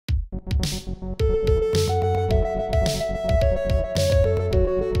In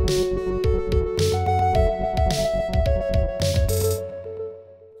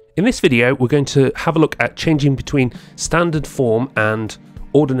this video, we're going to have a look at changing between standard form and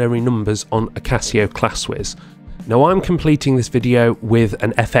ordinary numbers on a Casio Classwiz. Now, I'm completing this video with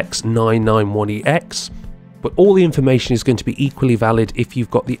an fx-991EX, but all the information is going to be equally valid if you've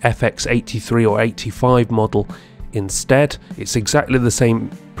got the fx-83 or 85 model instead. It's exactly the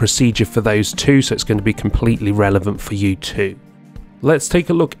same procedure for those two, so it's going to be completely relevant for you too. Let's take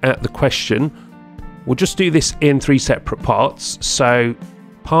a look at the question. We'll just do this in three separate parts. So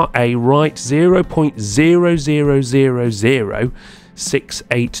part A, write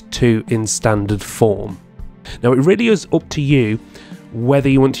 0.0000682 in standard form. Now, it really is up to you whether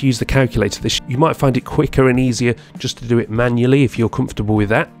you want to use the calculator. You might find it quicker and easier just to do it manually if you're comfortable with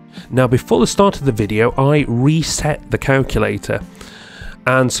that. Now, before the start of the video, I reset the calculator,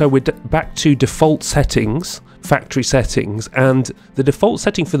 and so we're back to default settings, factory settings, and the default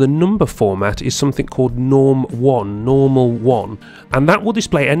setting for the number format is something called normal 1, and that will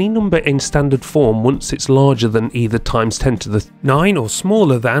display any number in standard form once it's larger than either times 10 to the 9 or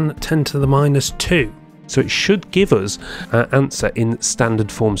smaller than 10 to the minus 2. So it should give us our answer in standard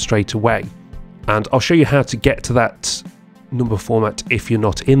form straight away, and I'll show you how to get to that number format if you're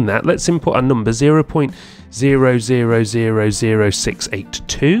not in that. Let's input our number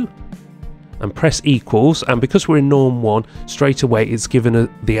 0.0000682 and press equals, and because we're in norm 1, straight away it's given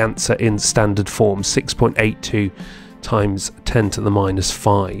the answer in standard form, 6.82 times 10 to the minus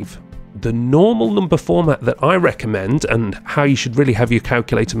 5. The normal number format that I recommend, and how you should really have your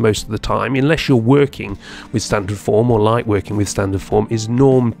calculator most of the time, unless you're working with standard form or like working with standard form, is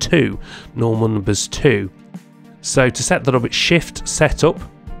norm 2, normal numbers 2. So to set that up, it's shift setup,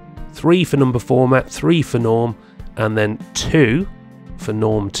 3 for number format, 3 for norm, and then 2 for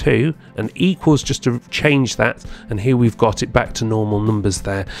norm 2, and equals just to change that, and here we've got it back to normal numbers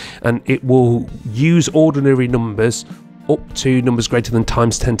there, and it will use ordinary numbers up to numbers greater than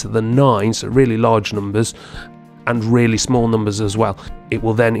times 10 to the 9, so really large numbers, and really small numbers as well. It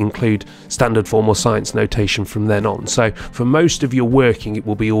will then include standard form or science notation from then on. So for most of your working, it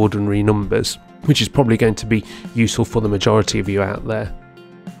will be ordinary numbers, which is probably going to be useful for the majority of you out there.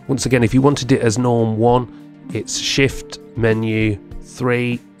 Once again, if you wanted it as norm 1, it's shift menu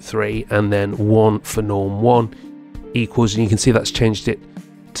 3 and then 1 for norm 1 equals, and you can see that's changed it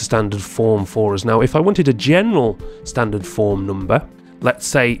to standard form for us. Now, if I wanted a general standard form number, let's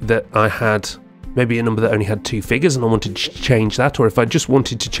say that I had maybe a number that only had 2 figures and I wanted to change that, or if I just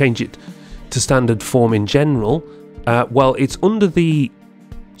wanted to change it to standard form in general, well, it's under the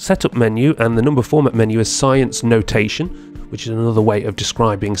setup menu and the number format menu as science notation, which is another way of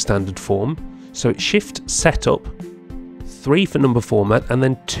describing standard form. So it's shift setup, 3 for number format, and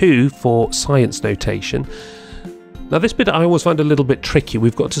then 2 for science notation. Now, this bit I always find a little bit tricky.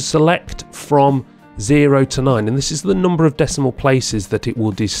 We've got to select from 0 to 9, and this is the number of decimal places that it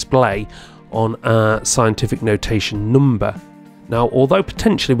will display on our scientific notation number. Now, although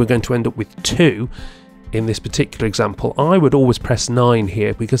potentially we're going to end up with 2 in this particular example, I would always press 9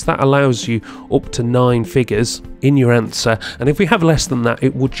 here, because that allows you up to 9 figures in your answer, and if we have less than that,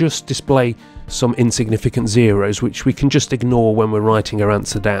 it will just display some insignificant zeros, which we can just ignore when we're writing our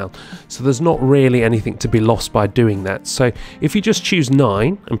answer down. So there's not really anything to be lost by doing that. So if you just choose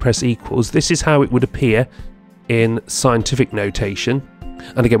 9 and press equals, this is how it would appear in scientific notation.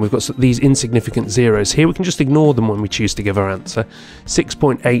 And again, we've got these insignificant zeros here. We can just ignore them when we choose to give our answer.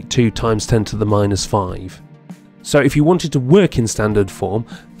 6.82 times 10 to the minus 5. So if you wanted to work in standard form,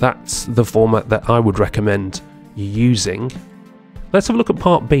 that's the format that I would recommend you using. Let's have a look at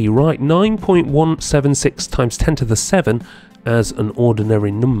part B. Write 9.176 times 10 to the 7 as an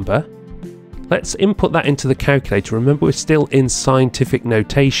ordinary number. Let's input that into the calculator. Remember, we're still in scientific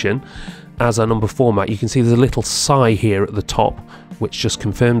notation as our number format. You can see there's a little psi here at the top, which just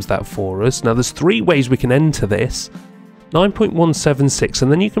confirms that for us. Now, there's 3 ways we can enter this. 9.176, and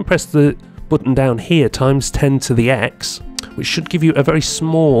then you can press the button down here, times 10 to the x, which should give you a very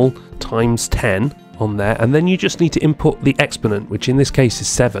small times 10 on there, and then you just need to input the exponent, which in this case is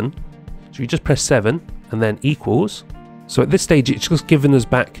 7. So you just press 7 and then equals. So at this stage, it's just given us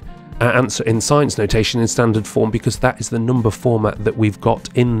back our answer in science notation in standard form, because that is the number format that we've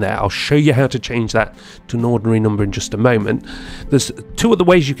got in there. I'll show you how to change that to an ordinary number in just a moment. There's 2 other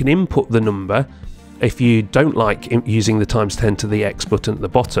ways you can input the number. If you don't like using the times 10 to the x button at the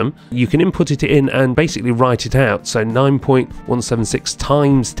bottom, you can input it in and basically write it out. So 9.176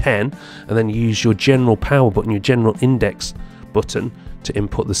 times 10, and then use your general power button, your general index button, to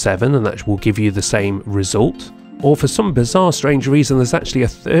input the 7, and that will give you the same result. Or for some bizarre strange reason, there's actually a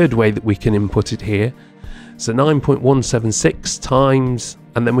third way that we can input it here. So 9.176 times,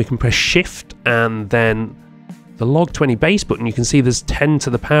 and then we can press shift and then the log 20 base button. You can see there's 10 to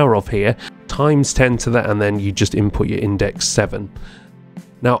the power of here, times 10 to that, and then you just input your index 7.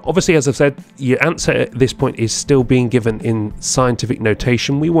 Now, obviously, as I've said, your answer at this point is still being given in scientific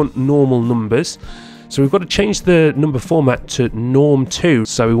notation. We want normal numbers. So we've got to change the number format to norm 2.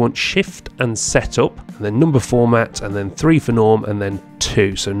 So we want shift and setup, and then number format, and then 3 for norm, and then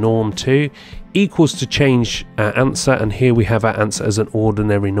 2. So norm 2 equals to change our answer, and here we have our answer as an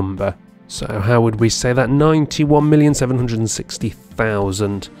ordinary number. So how would we say that?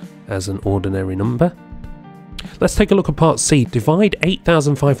 91,760,000 as an ordinary number. Let's take a look at part C. Divide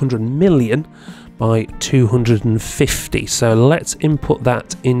 8,500 million by 250. So let's input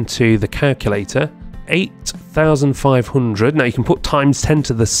that into the calculator. 8,500. Now you can put times 10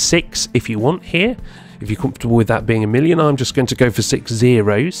 to the 6 if you want here. If you're comfortable with that being a million, I'm just going to go for 6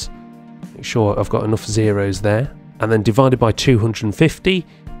 zeros. Make sure I've got enough zeros there. And then divided by 250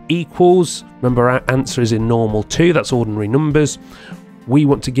 equals, remember our answer is in normal 2, that's ordinary numbers. We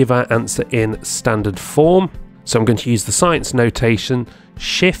want to give our answer in standard form. So I'm going to use the science notation,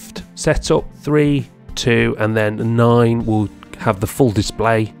 shift, setup, 3, 2, and then 9 will have the full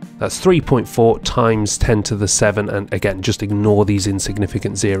display. That's 3.4 times 10 to the 7, and again, just ignore these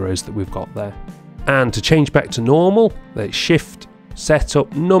insignificant zeros that we've got there. And to change back to normal, let's shift,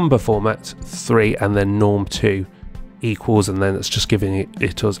 setup, number format, 3, and then norm 2 equals, and then it's just giving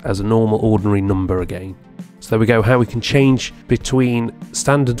it us as a normal ordinary number again. So there we go, how we can change between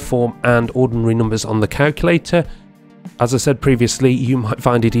standard form and ordinary numbers on the calculator. As I said previously, you might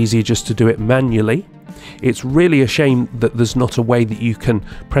find it easier just to do it manually. It's really a shame that there's not a way that you can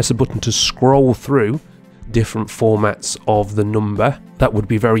press a button to scroll through different formats of the number. That would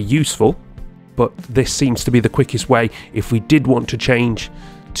be very useful, but this seems to be the quickest way. If we did want to change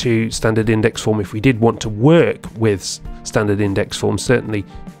to standard index form, if we did want to work with standard index form, certainly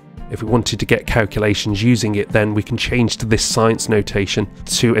if we wanted to get calculations using it, then we can change to this science notation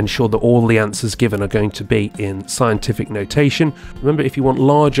to ensure that all the answers given are going to be in scientific notation. Remember, if you want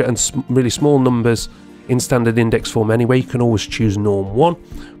larger and really small numbers in standard index form anyway, you can always choose norm 1,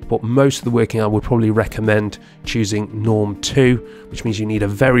 but most of the working I would probably recommend choosing norm 2, which means you need a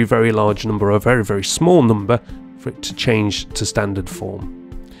very, very large number or a very, very small number for it to change to standard form.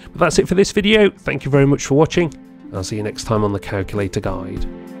 But that's it for this video. Thank you very much for watching. I'll see you next time on the Calculator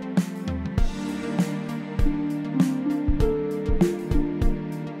Guide.